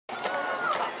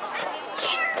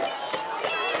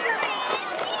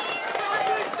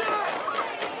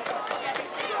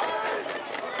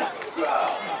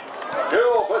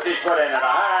put in at a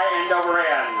high end over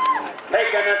end.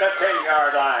 Taken at the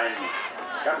 10-yard line.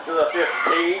 Comes to the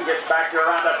 15, gets back to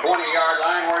around the 20-yard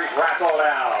line where he's rattled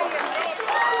down.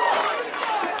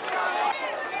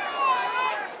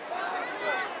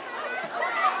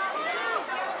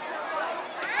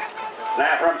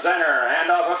 Snap from center,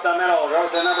 handoff up the middle, goes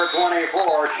to number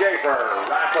 24, Schaefer.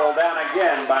 Rattled down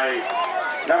again by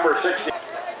number 60.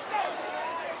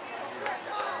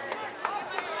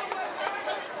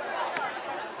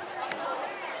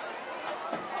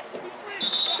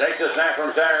 Takes a snap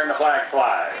from center and the flag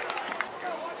flies.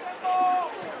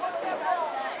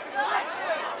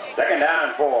 Second down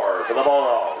and 4 for the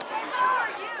Bulldogs.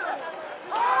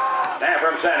 Snap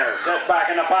from center, sets back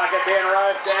in the pocket, being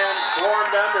rushed and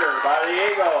swarmed under by the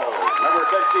Eagles. Number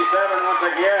 67 once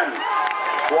again,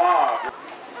 Schwab.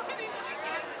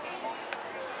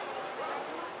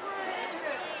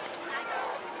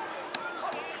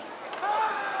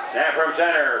 Snap from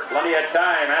center, plenty of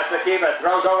time, has to keep it,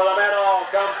 throws over the middle,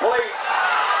 complete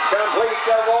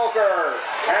to Volker.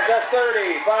 At the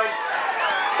 30, finds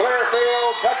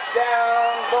Clearfield,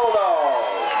 touchdown,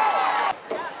 Bulldogs.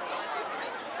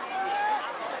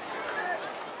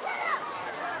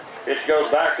 Pitch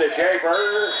goes back to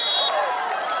Schaefer.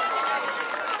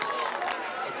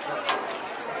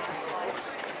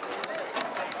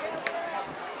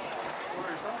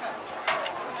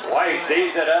 White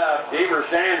sees it up. Deaver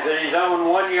stands at his own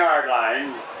 1-yard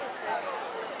line.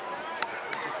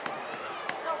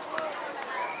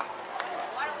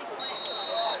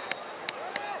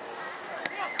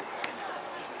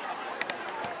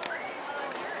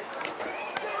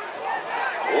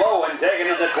 Lowen taking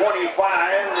it to 25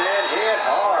 and hit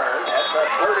hard at the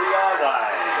 30-yard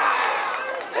line.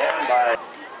 Down by.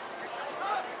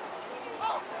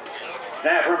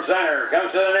 Snap from center,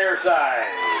 comes to the near side.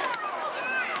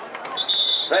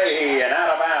 Fahey and out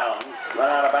of bounds. Run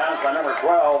out of bounds by number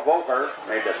 12, Volker.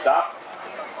 Made the stop.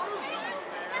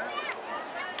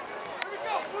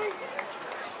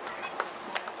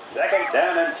 Second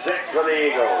down and 6 for the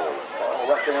Eagles. All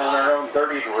rushing on their own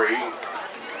 33.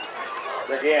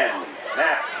 Again,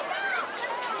 snap.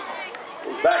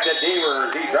 Goes back to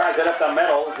Deaver. He drives it up the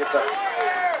middle. Gets a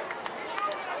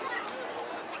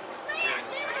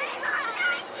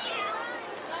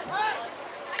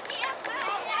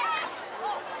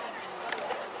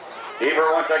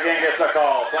Deaver once again gets a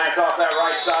call. Plants off that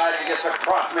right side and gets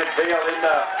across midfield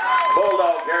into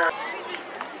Bulldog here.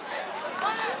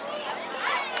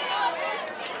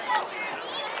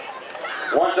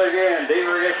 Once again,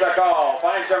 Deaver gets a call.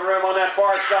 Finds some room on that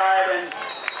far side and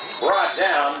brought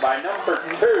down by number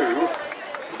 2.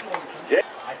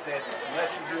 I said,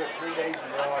 unless you do it 3 days in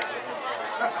a row,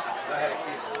 I had a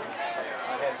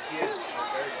kid.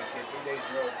 There's a kid 3 days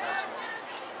in a row.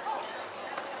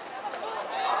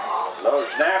 Low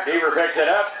snap, Deaver picks it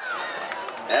up,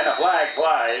 and a flag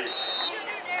flies.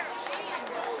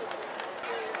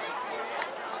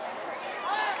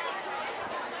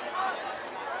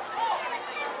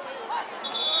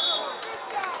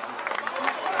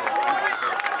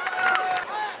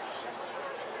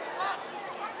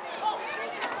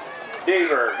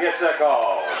 Deaver gets the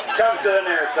call, comes to the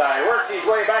near side, works his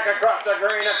way back across the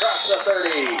green, across the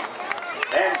 30,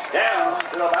 and down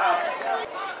to about.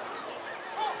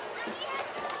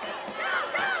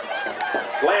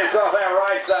 Slants off that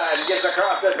right side and gets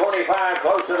across the 25,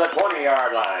 close to the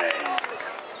 20-yard line.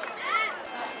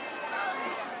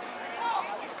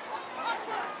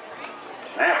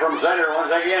 Snap from center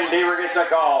once again. Deaver gets a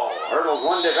call. Hurdles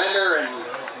one defender and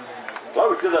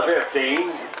close to the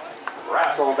 15.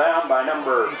 Wrestled down by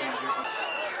number.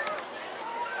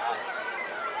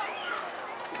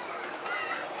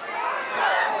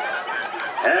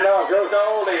 And off goes to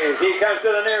Oldies. He comes to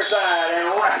the near side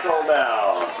and wrestled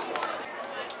down.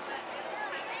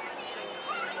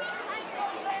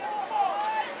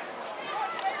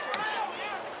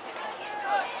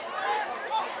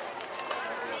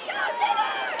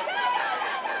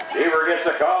 Deaver gets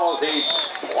a call as he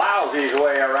plows his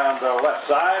way around the left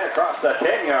side across the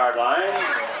 10-yard line.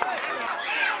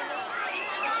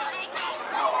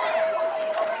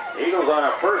 Eagles on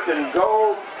a 1st and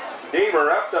goal. Deaver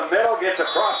up the middle, gets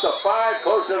across the 5,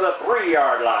 close to the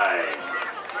 3-yard line.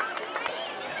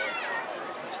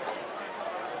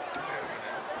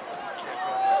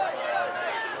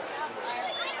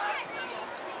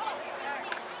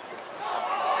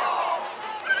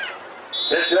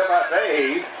 Pitched up by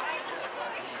Fahey.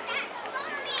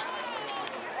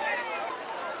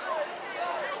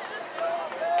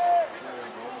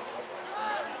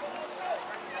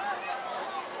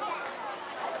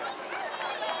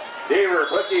 Deaver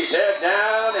puts his head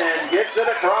down and gets it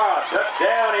across.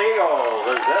 Touchdown Eagles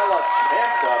as they'll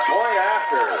attempt a point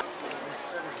after.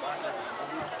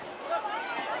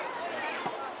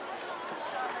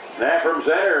 Snap from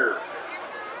center.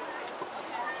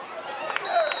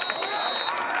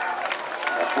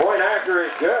 A point after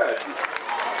is good.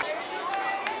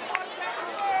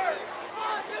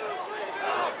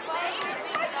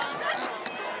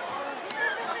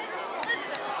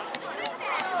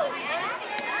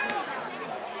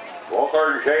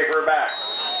 Walker and Schaefer back.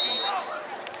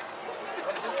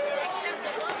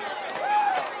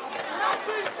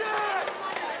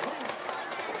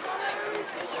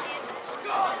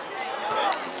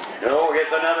 Joe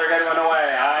gets another good one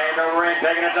away. High in the ring,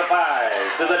 taking it to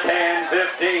 5, to the 10,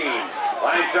 15.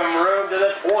 Finds some room to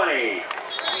the 20.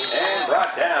 And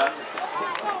brought down.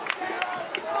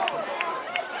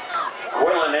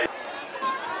 Quillen in.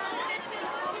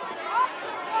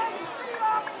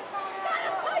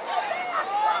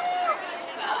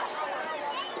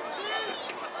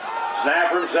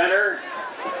 Snap from center.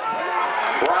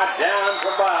 Brought down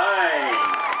from behind.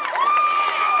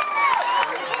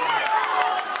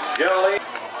 Jolie.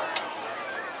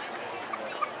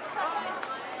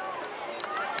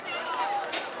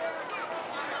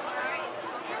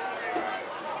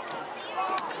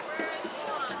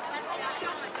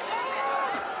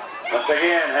 Once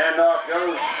again, handoff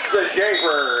goes to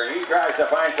Schaefer. He tries to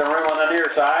find some room on the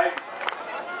near side.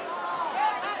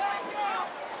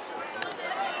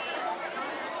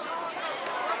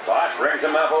 Bosch brings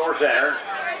him up over center.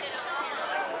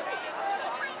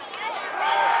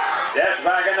 Steps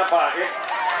back in the pocket.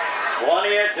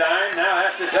 Plenty of time. Now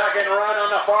has to duck and run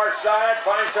on the far side.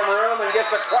 Finds some room and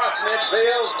gets across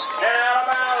midfield and out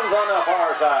of bounds on the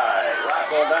far side.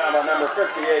 Rifled down by number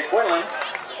 58, Quillen.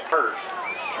 First.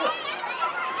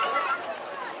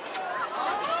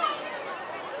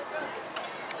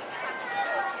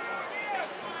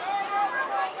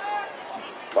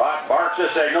 Bot barks a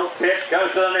signal. Pitch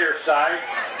comes to the near side.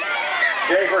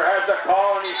 Schaefer has the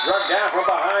call and he's drugged down from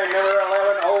behind. Number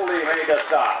 11, Oldie made the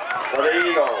stop for the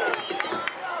Eagles.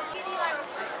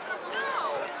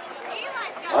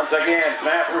 Once again,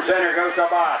 snap from center goes to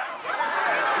Bot.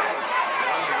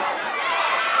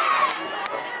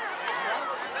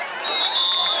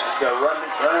 Has to run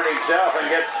it himself and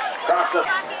gets across the...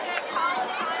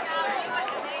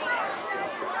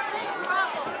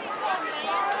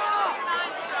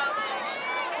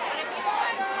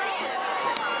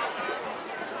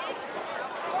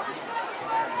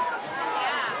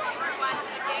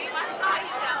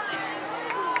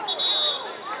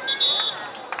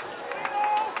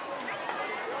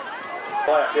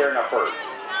 left here in the first.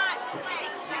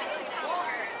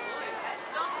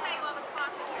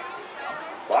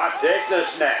 Bot takes the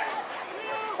snap.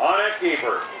 On a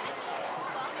keeper.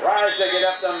 Tries to get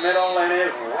up the middle and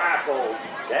is rattled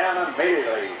down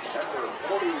immediately. Number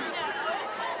 40.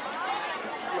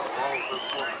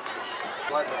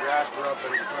 Let the grasper up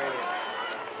and playing it.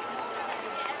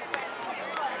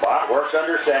 Bot works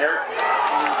under center.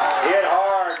 Hit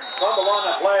hard. Fumble on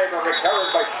the play, but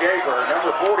recovered by Schaefer.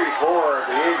 Number 44 of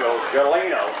the Eagles,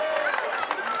 Galeno.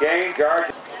 Gain charge.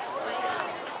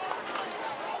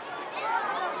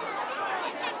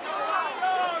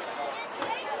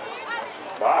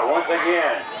 Bot once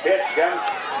again. Pitch comes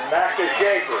back to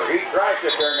Schaefer. He tries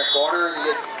to turn the corner and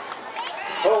gets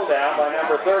pulled down by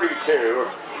number 32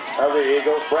 of the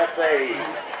Eagles, Brett Fahey.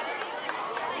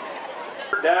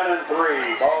 Down and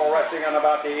 3. Ball resting on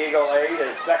about the Eagle 8.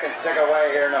 His second stick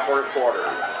away here in the first quarter.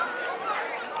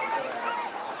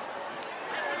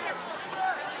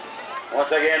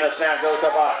 Once again, the snap goes to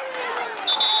Bot.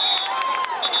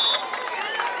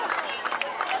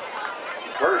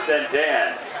 First and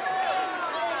 10.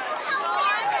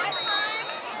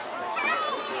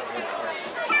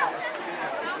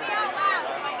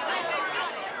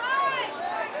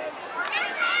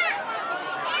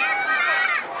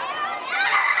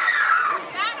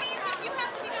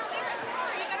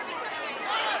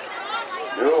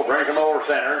 Newell brings him over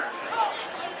center.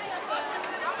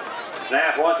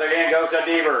 Snap once again goes to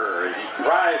Deaver as he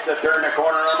tries to turn the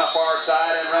corner on the far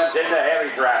side and runs into heavy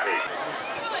traffic.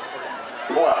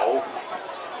 12.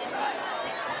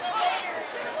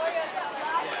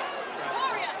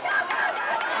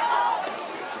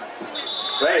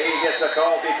 Fahey gets the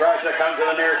call. He tries to come to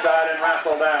the near side and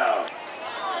wrestle down.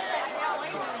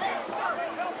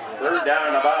 Third down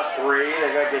and about 3.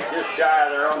 They're going to get just shy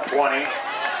of their own 20.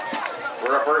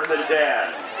 For a first and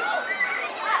 10.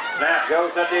 Snap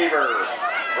goes to Deaver.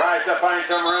 Tries to find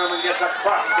some room and gets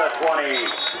across the 20.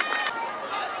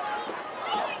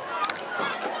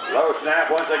 Low snap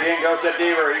once again goes to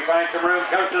Deaver. He finds some room,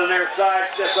 comes to the near side,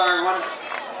 stiff arm one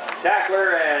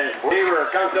tackler, and Deaver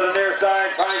comes to the near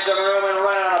side, finds some room and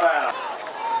run out of bounds.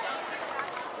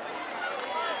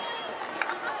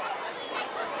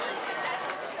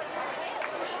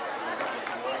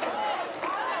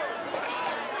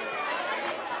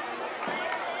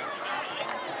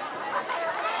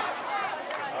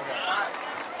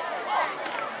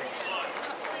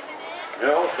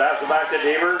 Hill snaps it back to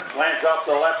Deaver, slants off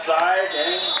the left side,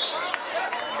 and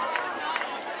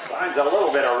finds a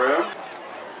little bit of room.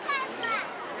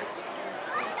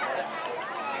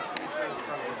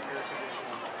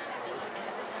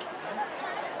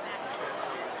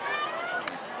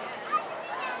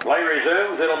 Play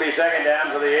resumes. It'll be second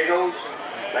down for the Eagles.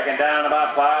 Second down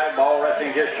about 5. Ball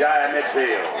resting just shy of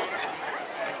midfield.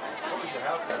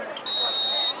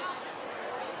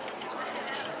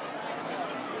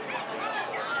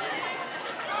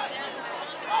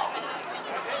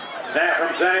 Snap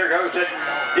from center goes to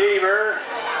Deaver.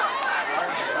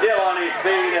 Still on his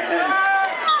feet. And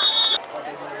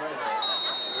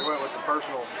we went with the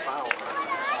personal foul.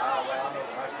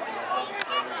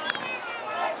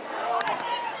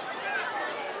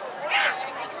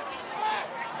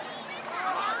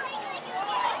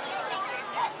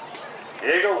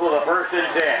 Eagles with a 1st and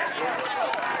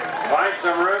 10. Finds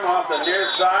some room off the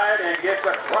near side and gets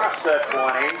across the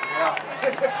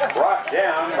 20. Brought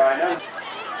down by number.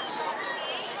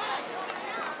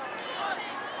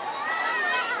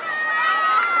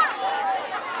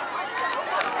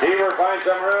 Deaver finds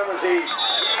some room as he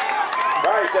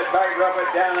tries to back up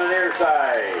it down the near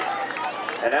side.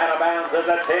 And out of bounds at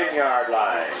the 10-yard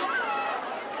line.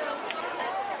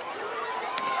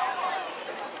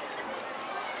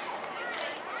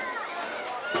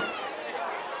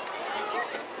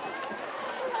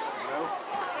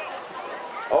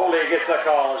 Holding gets the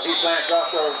call as he slants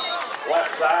off the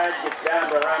left side, gets down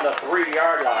to around the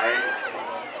 3-yard line.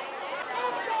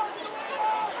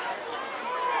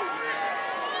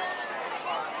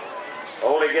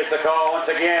 Holding gets the call once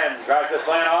again, tries to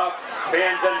slant off,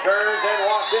 spins and turns and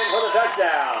walks in for the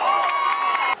touchdown.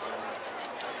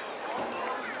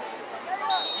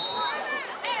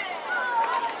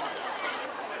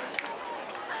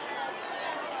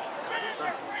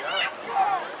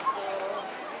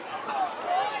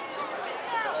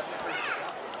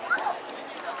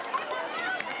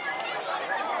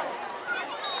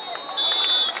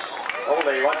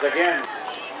 Holding once again.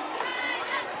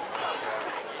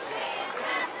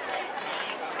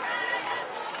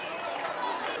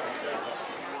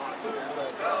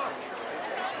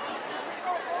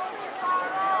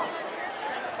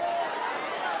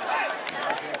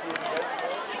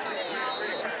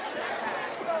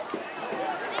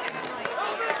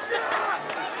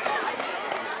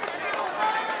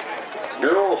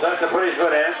 Newell's has to put his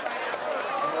foot in.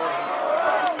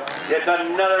 Gets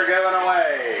another given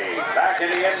away. Back in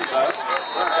the end zone.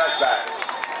 For a touchback.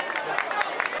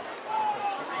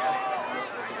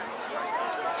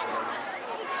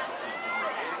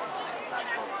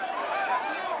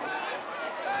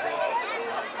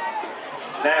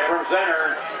 Snap from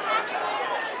center.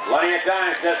 Plenty of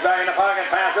time. Steps back in the pocket.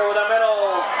 Pass over the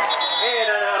middle. In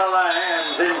and out of the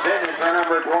hands. Intended for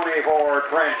number 24,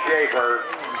 Trent Schaefer.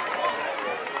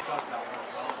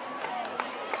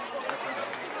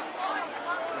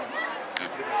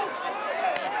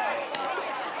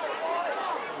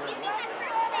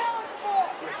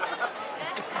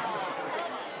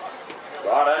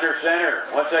 Got under center.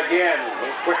 Once again,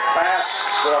 a quick pass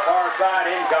to the far side,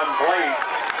 incomplete.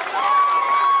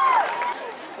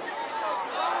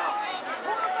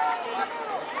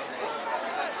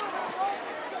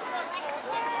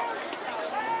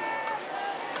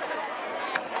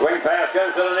 Quick pass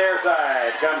goes to the near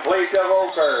side, complete to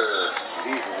Volker.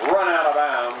 He's run out of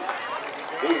bounds.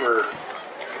 Deaver.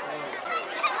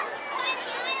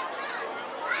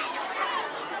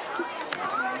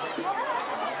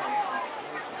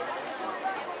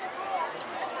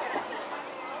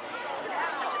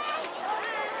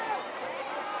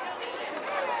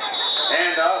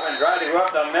 Handoff and try to go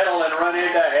up the middle and run into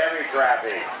heavy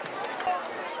traffic.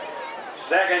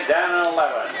 Second down and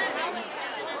 11.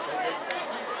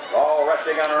 All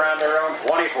resting on around their own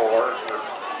 24.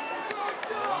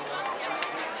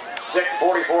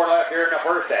 6:44 left here in the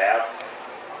first half.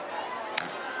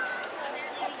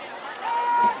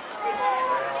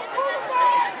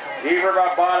 Deaver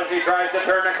got bought as he tries to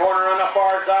turn the corner on the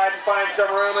far side and finds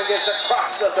some room and gets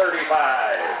across the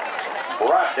 35.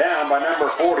 Brought down by number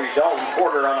 40, Dalton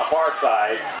Porter on the far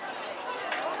side.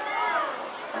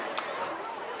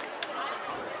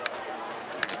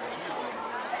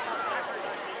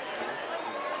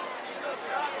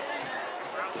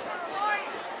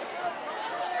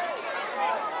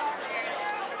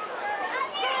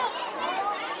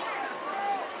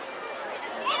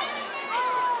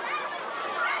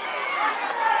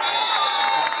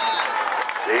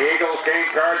 The Eagles came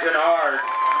charging hard.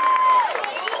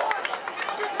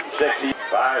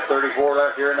 65-34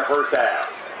 left here in the first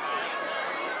half.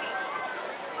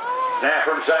 Snap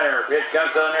from center. Pitch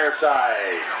comes to the near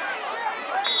side.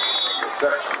 It's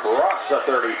across the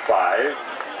 35.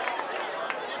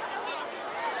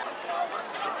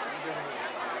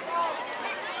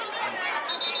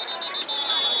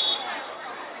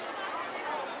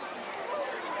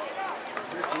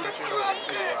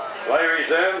 Play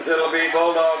resumes. It'll be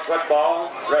Bulldog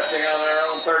football. Resting on their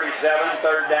own 37.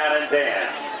 Third down and 10.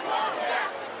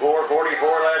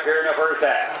 4:44 left here in the first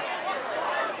half.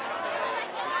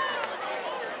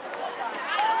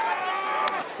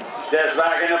 Steps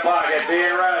back in the pocket.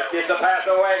 Being rushed. Gets the pass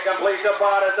away. Completes the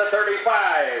ball at the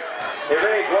 35.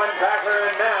 Evades one tackler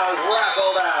and now is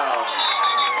rattled down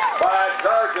by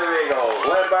Charger Eagles,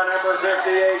 led by number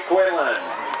 58, Quinlan.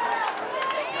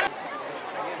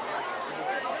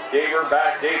 Deaver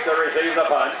back deep to receive the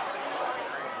punt.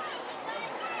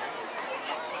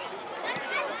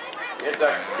 It's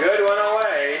a good one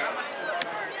away.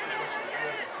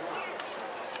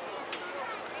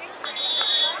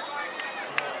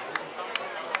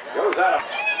 Goes out.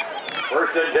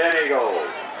 First and 10 Eagles.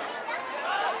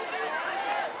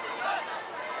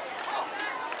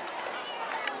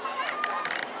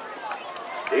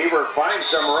 Deaver finds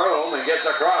some room and gets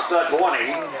across the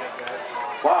 20.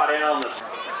 Spot in on the...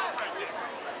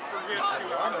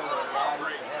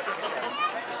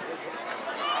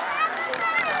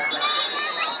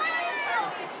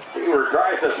 Deaver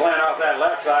tries to slant off that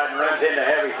left side and runs into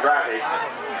heavy traffic.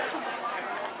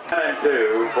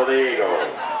 2 for the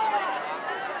Eagles.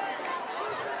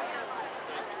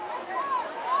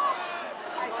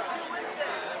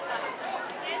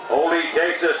 Holding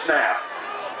takes a snap.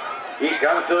 He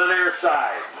comes to the near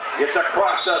side. Gets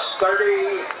across the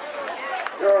 30.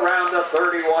 Around the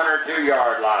 31 or 2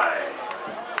 yard line.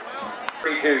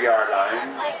 32 yard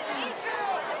line.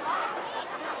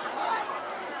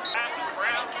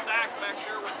 Brown sack back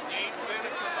there with the game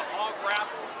finished with the hog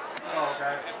raffle. Oh,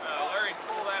 okay. If Larry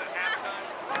pulled that at halftime,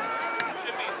 it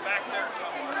should be back there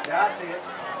somewhere. Yeah, I see it.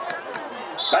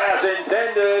 Pass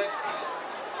intended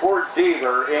for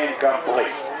Deaver,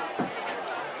 incomplete.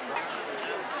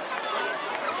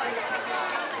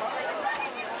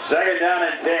 Second down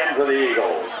and 10 for the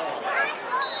Eagles.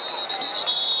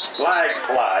 Flag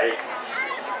fly.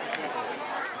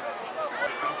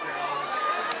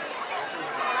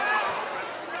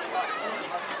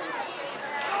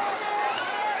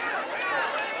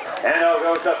 Hendo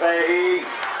goes to Fahey.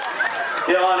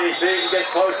 Still on his feet, gets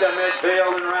close to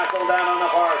midfield and wrestled down on the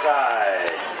far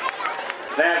side.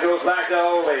 Snap goes back to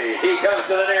Ole. He comes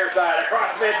to the near side,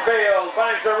 across midfield,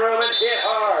 finds some room and hit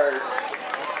hard.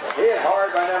 Hit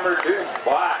hard by number 2,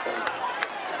 Bot.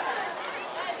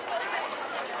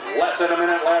 Less than a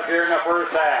minute left here in the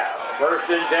first half. First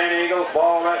and 10 Eagles,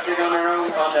 ball resting on their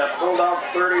own on the Bulldogs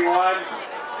 31.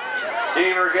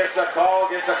 Deaver gets the call,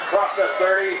 gets across the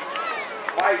 30.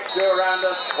 Fights to around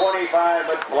the 25,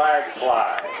 but flag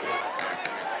fly.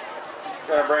 It's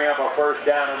going to bring up a first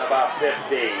down in about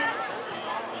 15.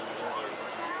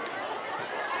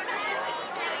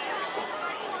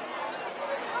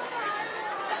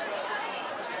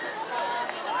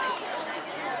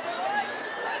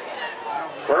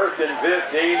 First and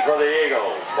 15 for the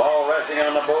Eagles. Ball resting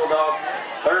on the Bulldog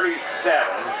 37.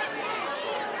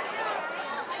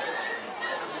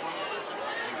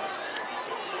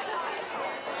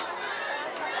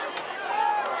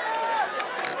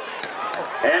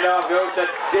 Handoff goes to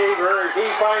Deaver. He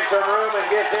finds some room and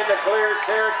gets into clear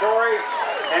territory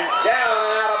and down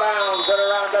and out of bounds at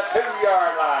around the 2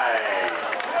 yard line.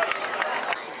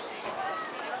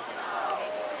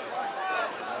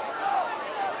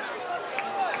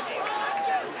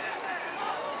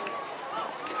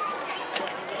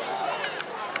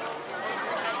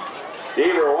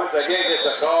 Deaver once again gets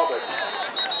a call, but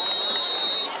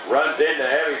runs into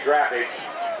heavy traffic.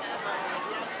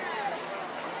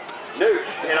 Nooch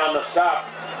in on the stop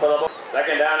for the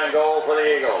second down and goal for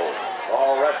the Eagles.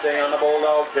 Ball resting on the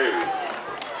Bulldog 2.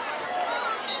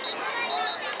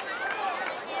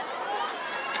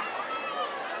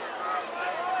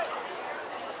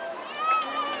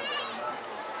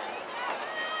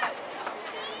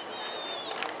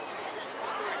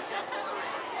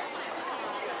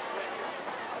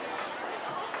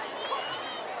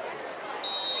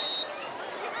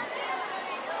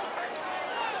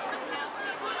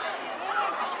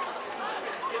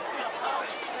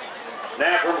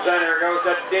 Snap from center goes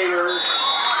to Deaver.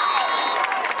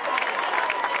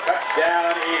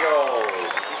 Touchdown Eagles.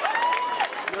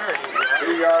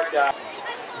 2 yard down.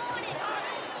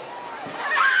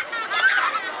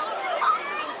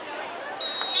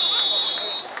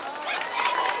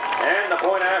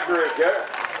 Good, good.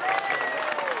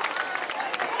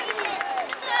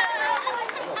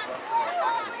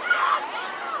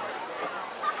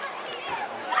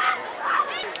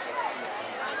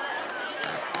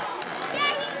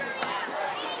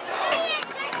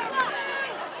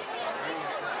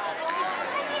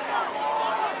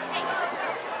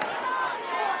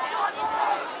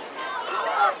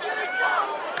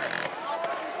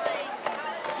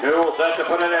 Newell set to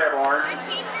put it airborne.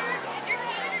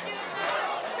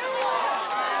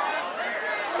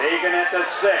 Deegan at the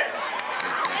 6.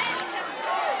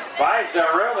 Finds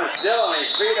some room and still on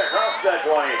his feet across the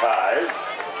 25.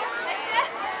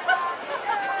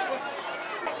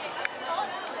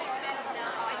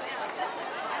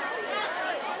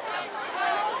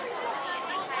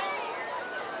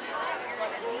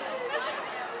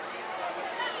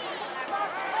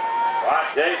 Rock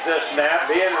takes the snap,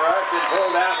 being rushed and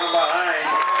pulled down from behind.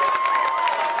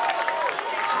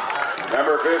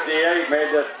 Number 58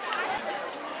 made the...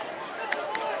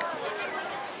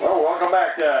 Well, welcome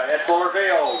back to Ed Fuller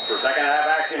Field for second half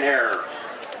action here.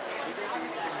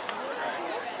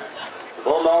 The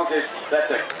Bulldogs is set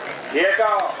to kick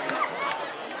off.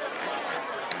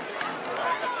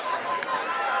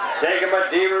 Take him a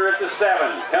Deaver at the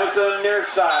 7. Comes to the near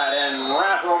side and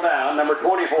rattled down. Number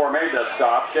 24 made the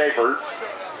stop, Schaefer.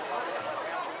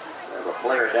 There's a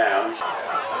player down.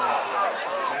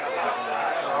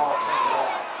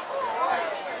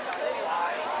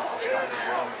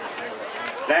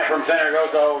 Snap from center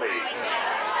goes to Odie.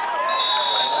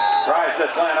 Tries to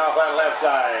slant off that left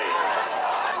side.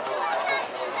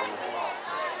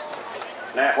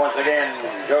 Snap once again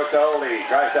goes to Odie.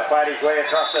 Tries to fight his way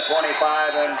across the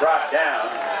 25 and drop down.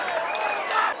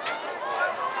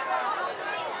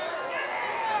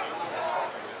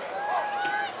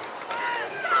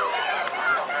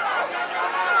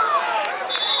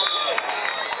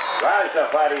 Tries to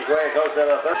fight his way, goes to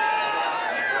the 30.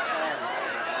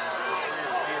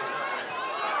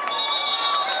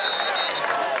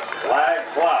 Flag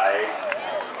fly.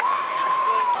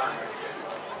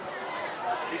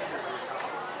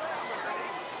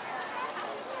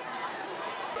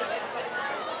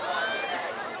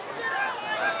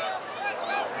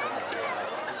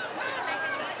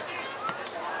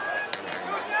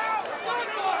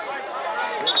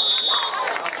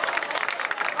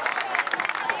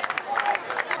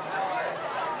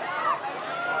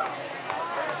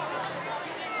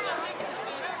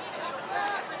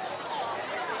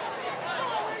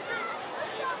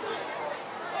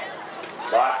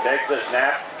 Brock takes the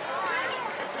snap.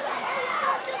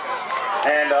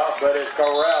 Hand off, but it's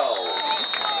Correll.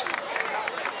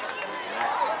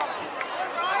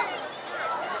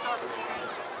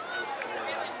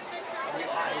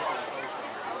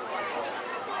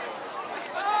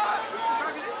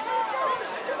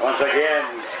 Once again,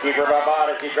 keeper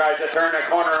Babad as he tries to turn the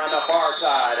corner on the far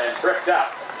side and tripped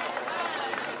up.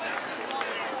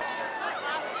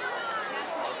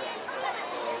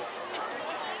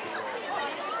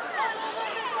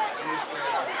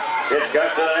 Pitch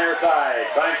goes to the near side,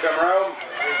 finds some room,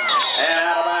 and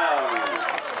out of bounds.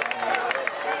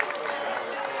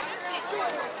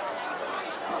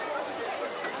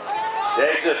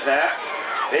 Takes the snap,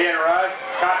 being rushed,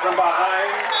 caught from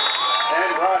behind,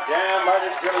 and brought down by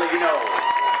the Chilino.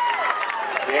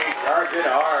 James charging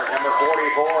hard, number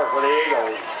 44 for the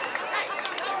Eagles.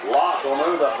 Loss will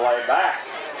move the play back.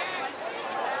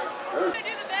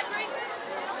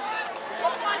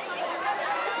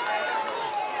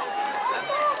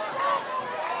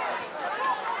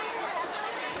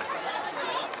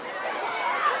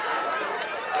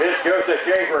 Pitch goes to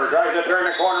Schaefer, tries to turn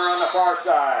the corner on the far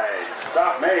side.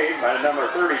 Stop made by the number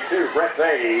 32, Brett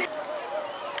Fahey.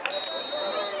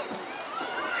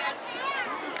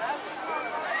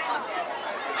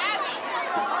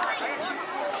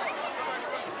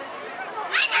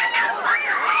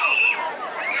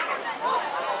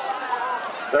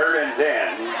 Third and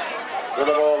 10 for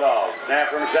the Bulldogs. Snap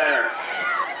from center.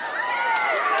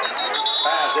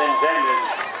 Pass intended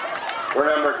for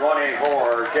number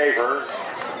 24, Schaefer.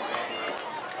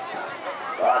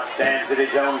 Rock stands at his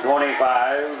own 25.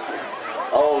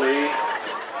 Ole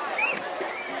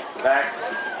back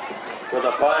with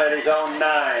a punt at his own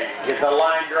 9. Gets a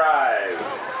line drive.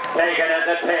 Taken at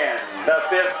the 10. The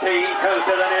 15 comes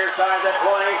to the near side, the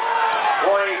 20,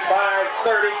 25,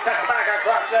 30. Cuts back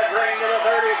across that ring to the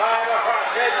 35 across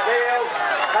midfield.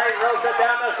 Tight ropes it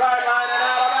down the sideline and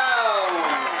out of bounds.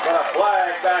 But a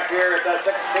flag back here at the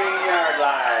 16-yard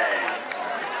line.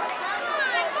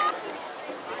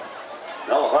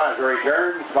 Nullifies the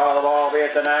return. Follow the ball, be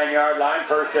at the 9-yard line,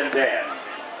 first and 10.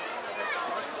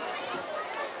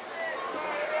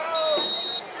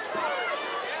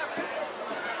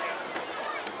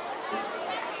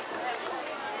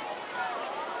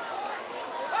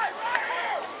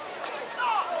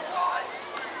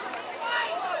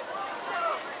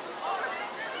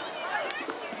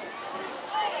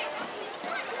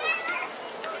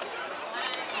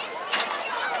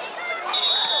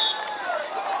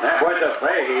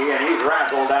 Fahey, and he's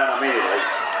rattled down immediately.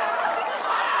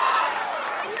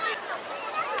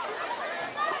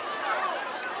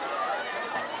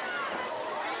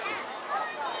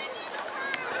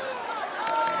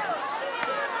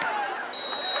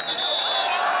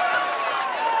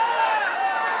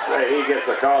 Fahey gets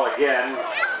the call again.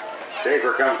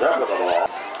 Schaefer comes up with the ball.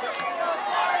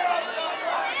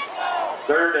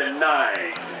 3rd and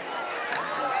 9.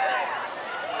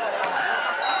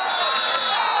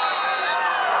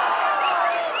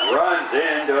 Runs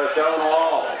into a stone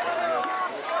wall.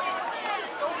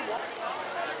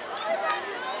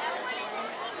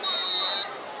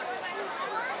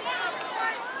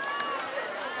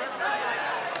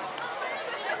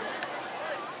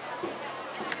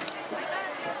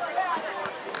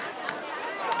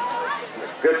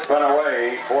 Good spun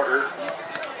away, Porter.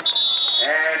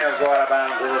 And it'll go out of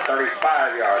bounds to the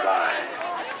 35-yard line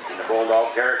in the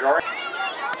Bulldog territory.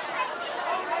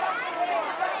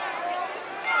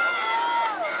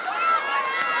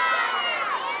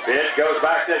 Pitch goes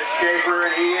back to Schaefer,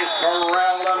 and he is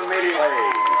corralled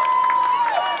immediately.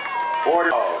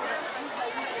 Porter.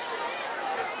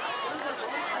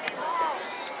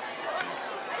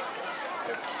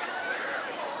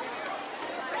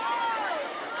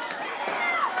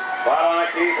 Spot on a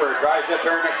keeper, tries to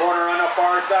turn the corner on the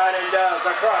far side and does.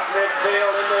 Across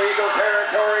midfield into Eagle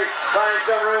territory, finds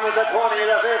some room at the 20,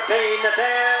 the 15, the 10.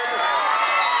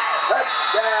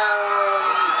 Touchdown,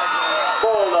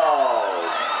 Bulldogs.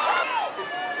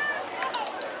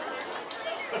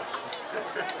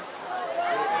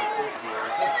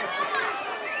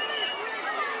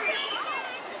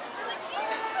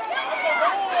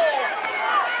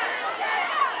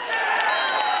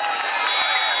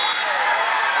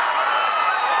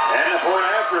 And the point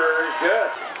after is good.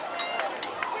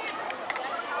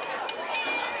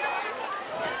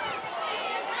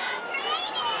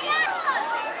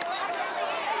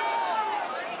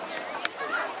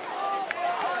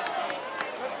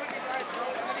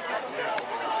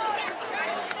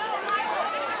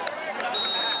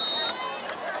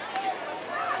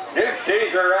 New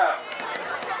Steeds are up.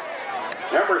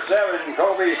 Number 7,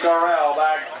 Kobe Sorrell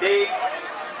back deep.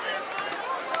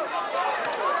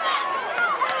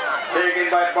 Taken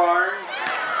by Barnes.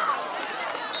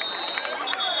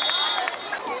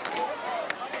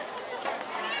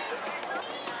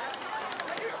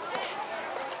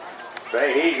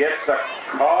 Fahey gets the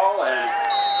call and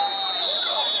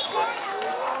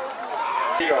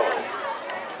he goes.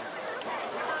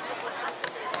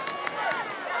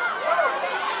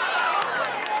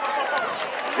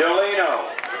 Delino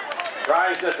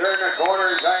tries to turn the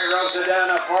corner, gyros it down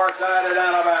the far side and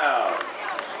out of bounds.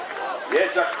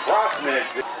 It's a cross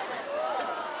midfield.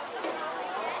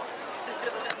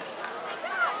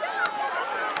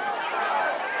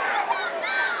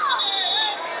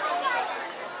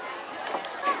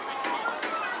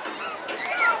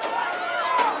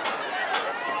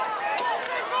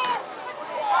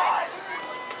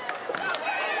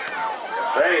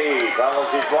 Fahey follows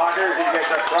his blockers and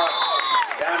gets across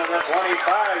down to the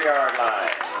 25-yard line.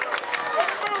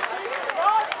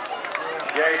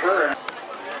 Schaefer and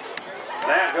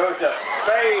that goes to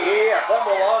Fahey, a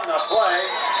fumble on the play.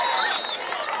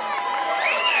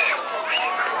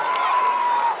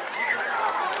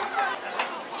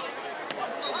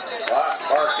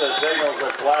 Parks the signals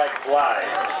with flag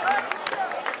flies.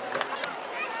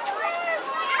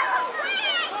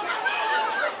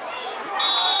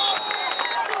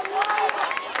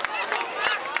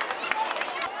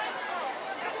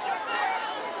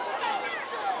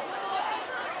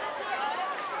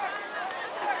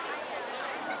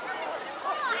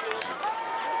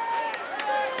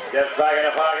 Gets back in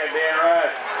the pocket, being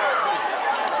rushed.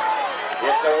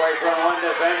 Gets away from one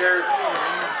defender.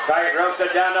 Tight ropes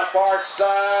it down the far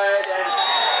side and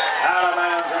out of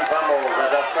bounds and fumbles at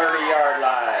the 30-yard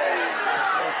line.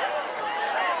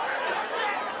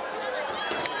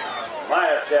 Might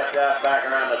have stepped out back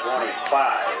around the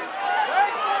 25.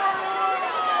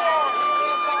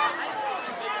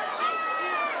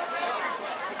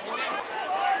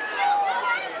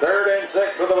 Third and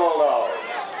 6 for the Bulldogs.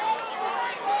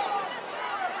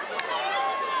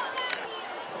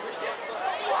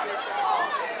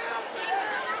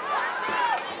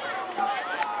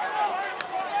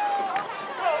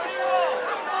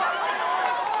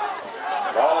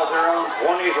 Ball at their own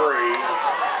 23.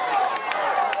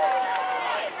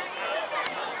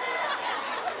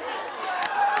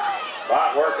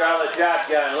 Bot works out of the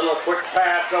shotgun. A little quick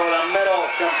pass over the middle,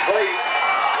 complete.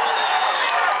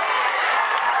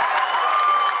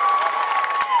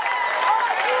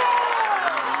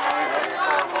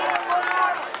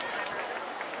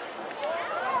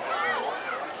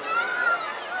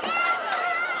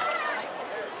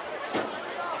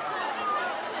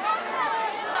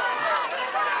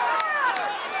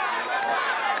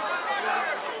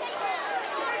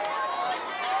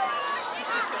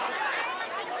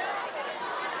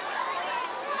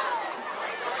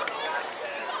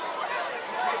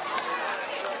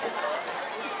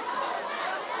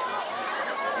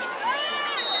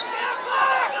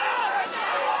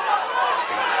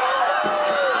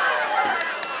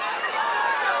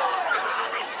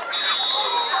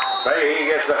 Fahey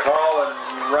gets the call and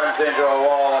runs into a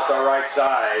wall at the right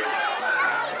side.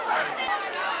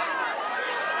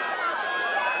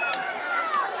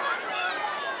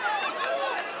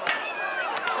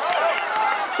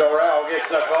 Sorrell gets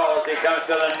the call as he comes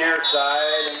to the near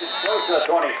side and gets close to the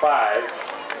 25.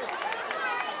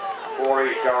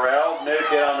 Corey Sorrell,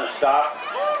 Nugent on the stop.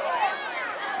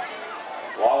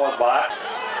 Wall with bot.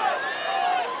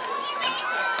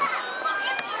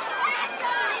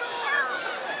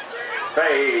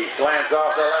 Fahey slams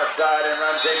off the left side and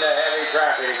runs into heavy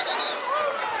traffic.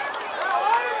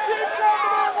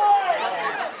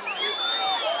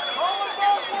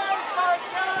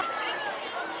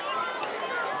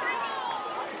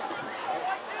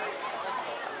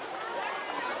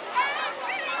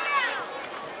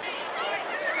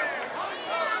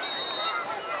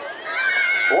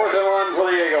 Fourth and 1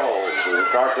 for the Eagles. It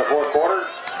starts the fourth quarter.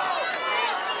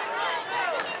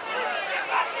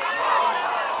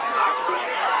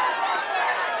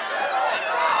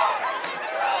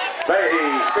 Fahey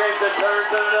spins and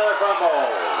turns and another fumble.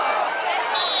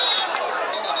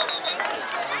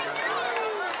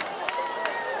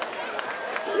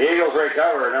 The Eagles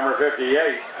recover, number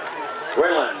 58,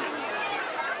 Quinlan.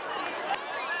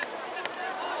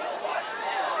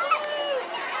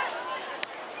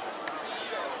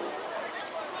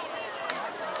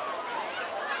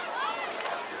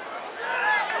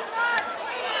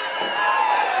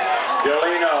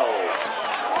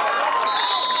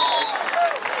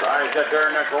 To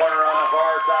turn the corner on the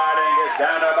far side and gets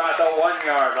down to about the 1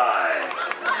 yard line.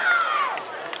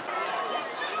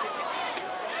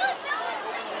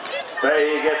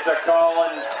 Fahey gets the call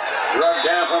and drugged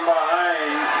down from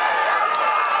behind.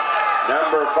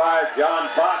 Number 5, John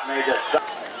Pott made the stop.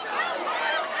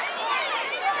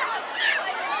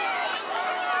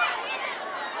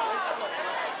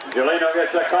 Gelino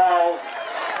gets the call.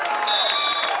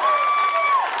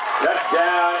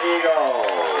 Touchdown, Eagles.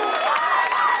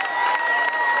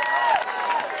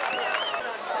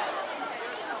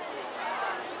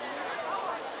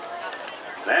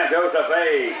 Snap goes to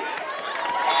Fahey,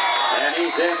 and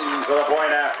he's in for the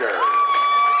point after.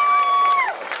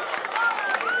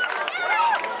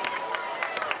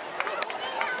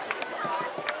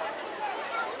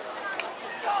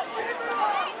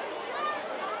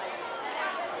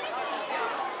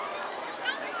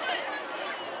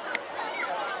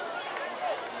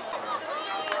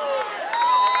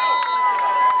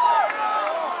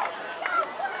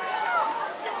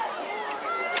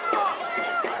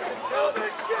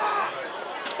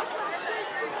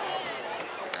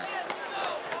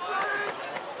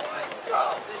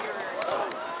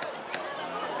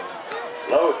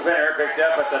 Low spinner picked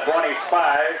up at the 25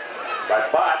 by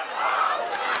Bott.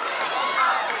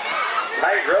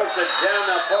 Tight ropes it down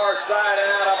the far side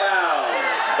and out of bounds.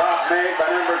 Stop made by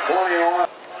number 21.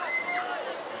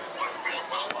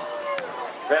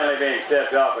 Penalty being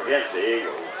stepped off against the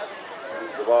Eagles.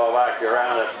 Moves the ball back to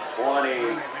around the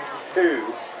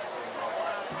 22.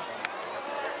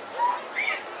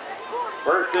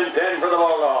 First and 10 for the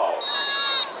Bulldogs.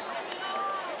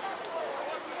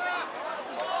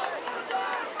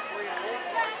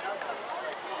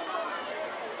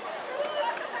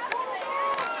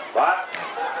 Bott.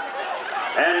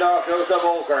 Handoff goes to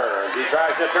Volker. He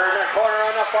tries to turn the corner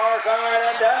on the far side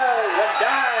and does. And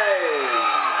dives.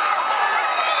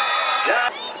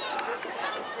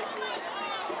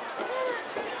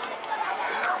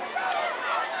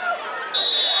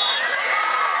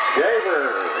 Shaver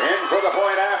in for the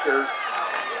point after.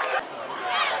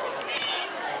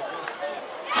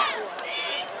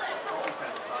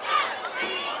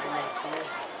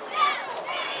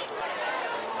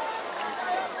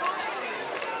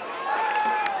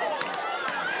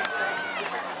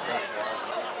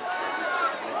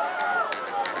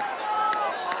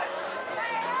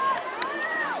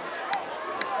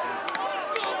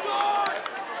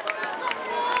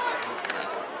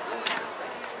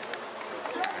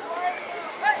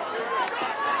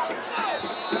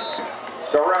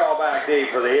 Deep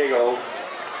for the Eagles.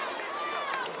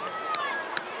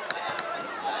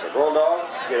 The Bulldogs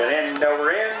get an end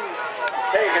over end,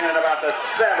 taking it about the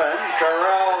 7.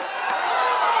 Terrell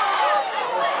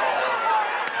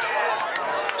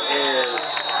is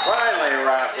finally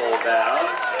rifled down.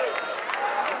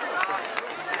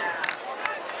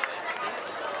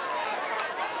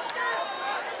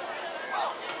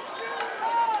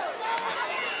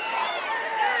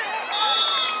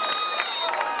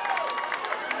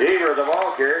 Deaver, the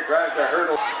ball carrier, tries to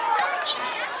hurdle.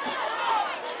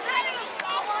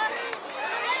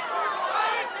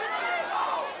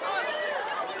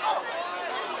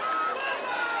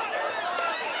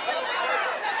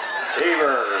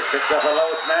 Deaver picks up a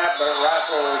low snap, but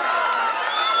rattles.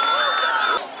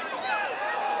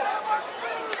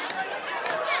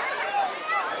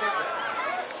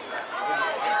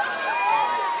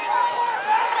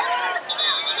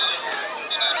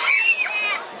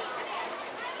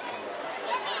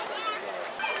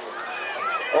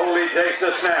 Ole takes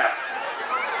the snap.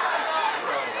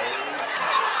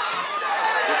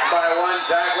 Just by one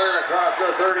tackler across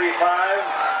the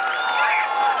 35.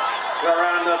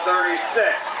 Around the 36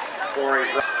 for his.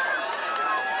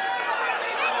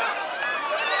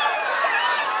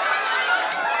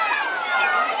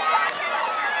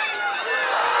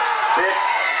 Pitch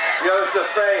goes to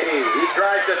Fahey. He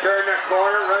tries to turn the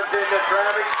corner, runs into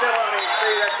traffic, still on his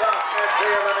feet across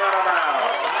midfield and out of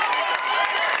bounds.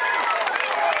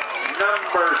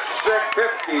 Number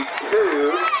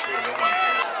 652.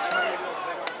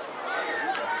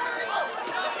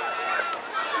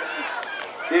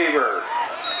 Deaver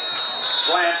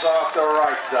slants off the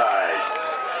right side.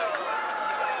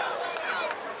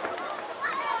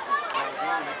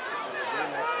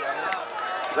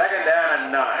 Second down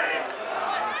and 9.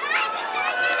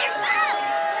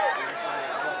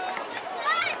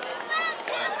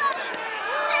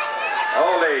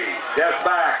 Ole steps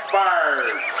back,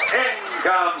 fires,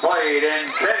 incomplete,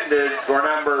 intended for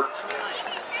number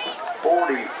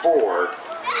 44.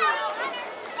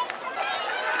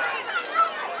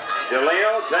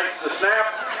 DeLeo takes the snap,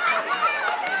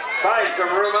 finds some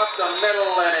room up the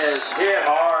middle and is hit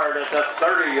hard at the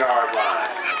 30-yard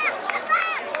line.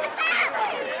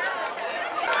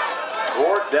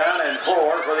 4th down and 4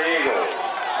 for the Eagles.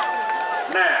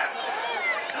 Snap.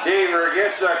 Deaver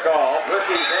gets the call, puts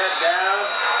his head down.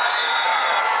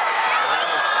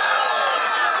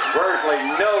 Virtually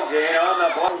no gain on the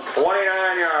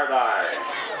 29-yard line.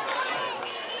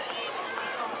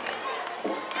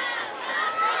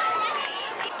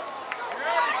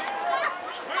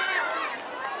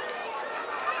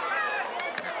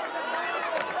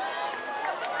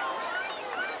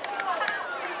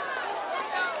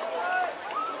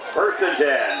 First and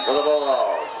 10 for the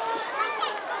Bulldogs.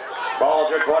 Ball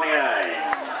to 29.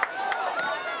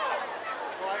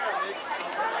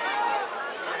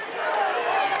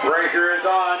 Frazier is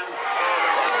on,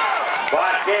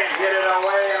 but can't get it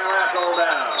away and wrestle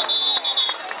down.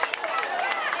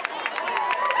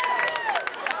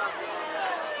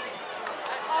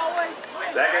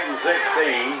 Second and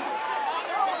 16.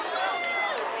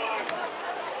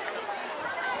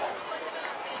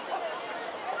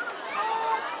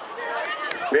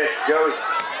 Pitch goes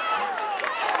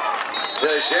to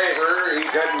Shaver. He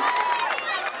couldn't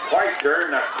quite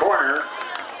turn the corner.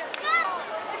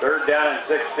 3rd down and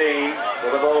 16 for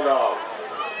the Bulldogs.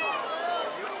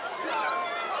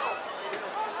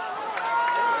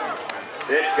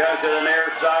 Pitch comes to the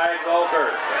near side. Volker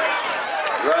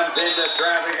runs into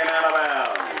traffic and out of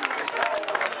bounds.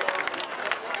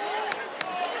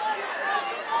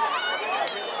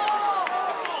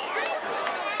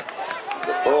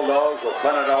 The Bulldogs will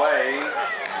punt it away.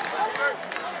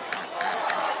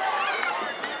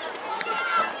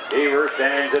 Deaver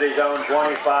stands at his own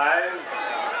 25.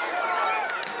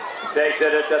 Takes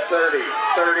it at the 30,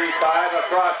 35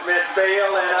 across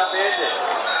midfield and upended.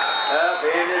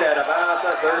 Upended at about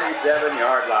the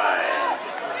 37-yard line.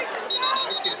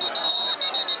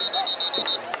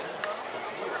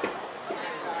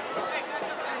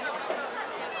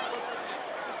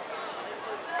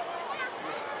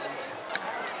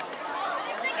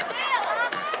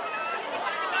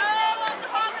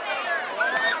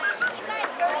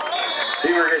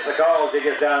 Deaver gets the call as he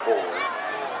gets down forward.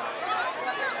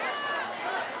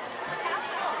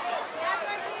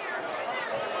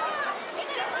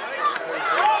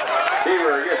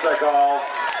 Deaver gets the call,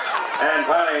 and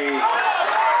finally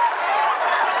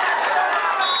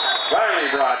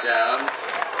brought down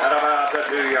at about the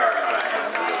 2-yard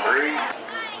line. Number 3.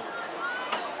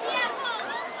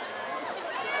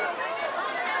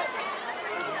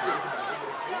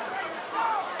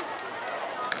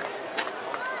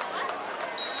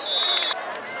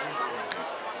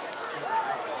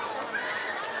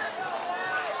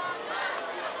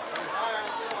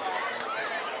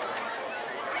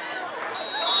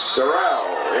 Sorrell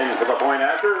in for the point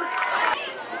after.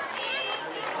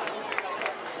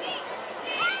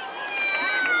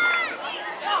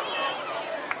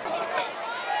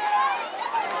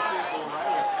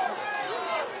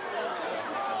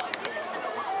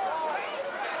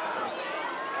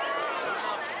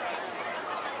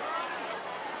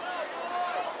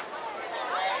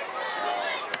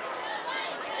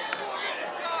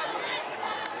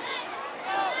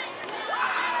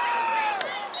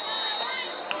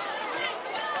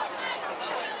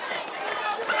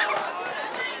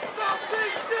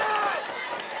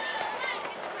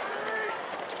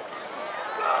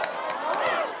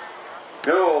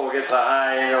 gets a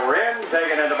high rim,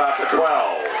 taking it about the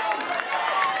 12.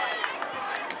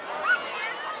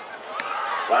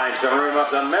 Finds some room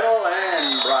up the middle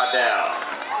and brought down.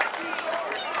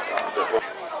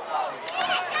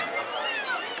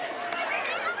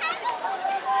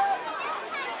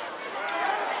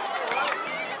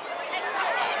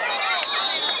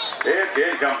 It's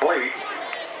incomplete.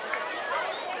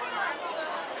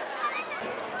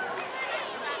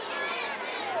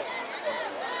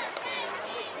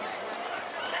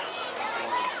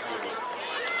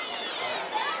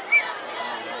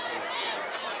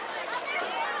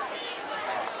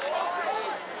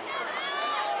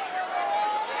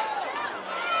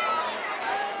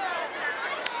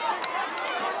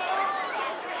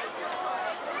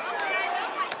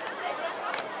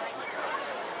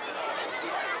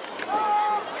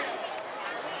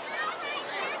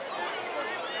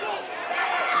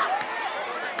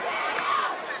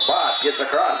 Gets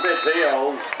across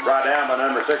midfield, brought down by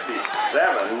number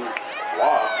 67,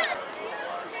 lost.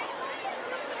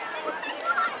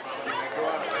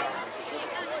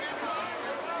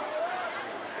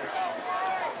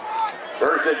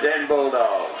 First and 10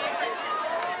 Bulldogs.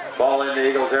 Ball into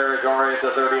Eagle territory at the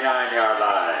 39-yard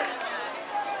line.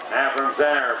 Now from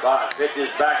center, Bott pitches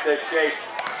back to Shape.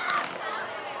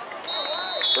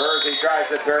 First he tries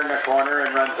to turn the corner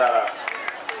and runs out of.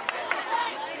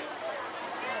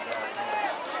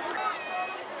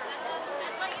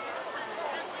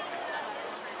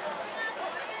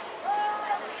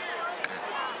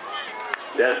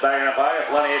 Just back in the pocket,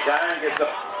 plenty of time, gets the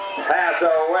pass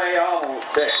away, almost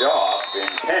picked off,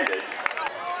 intended.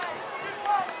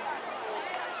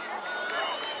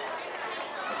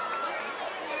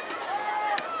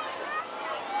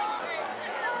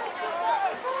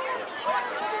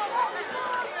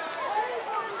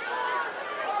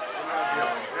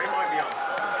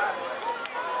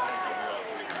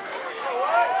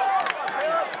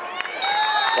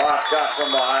 Clock shot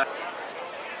from behind.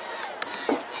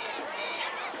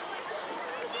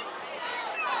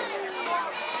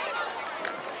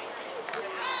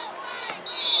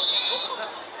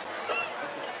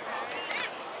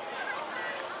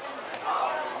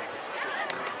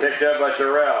 Picked up by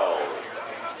Terrell.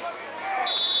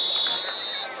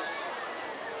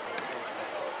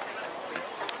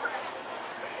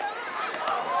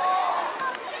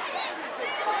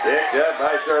 Picked up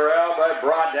by Terrell, but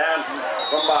brought down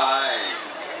from behind.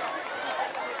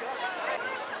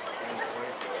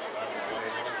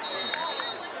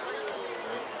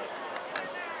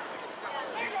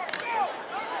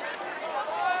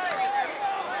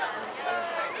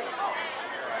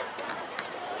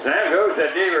 Now goes to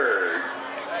Deaver.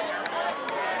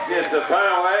 Gets the punt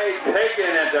away, taken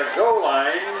at the goal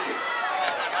line.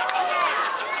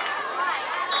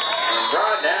 And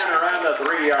brought down around the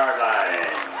 3-yard line.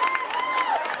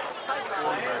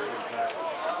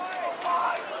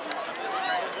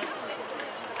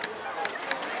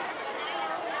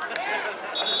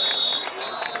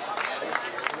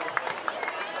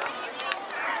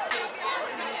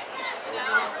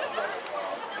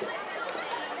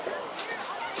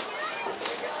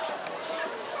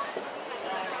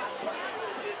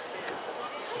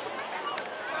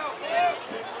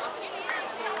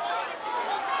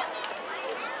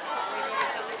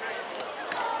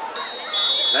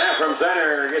 Now from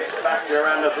center, gets back to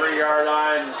around the 3-yard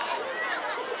line.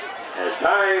 As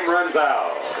time runs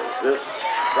out, this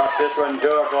brought this one to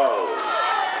a close.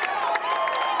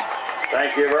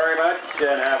 Thank you very much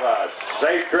and have a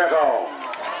safe trip home.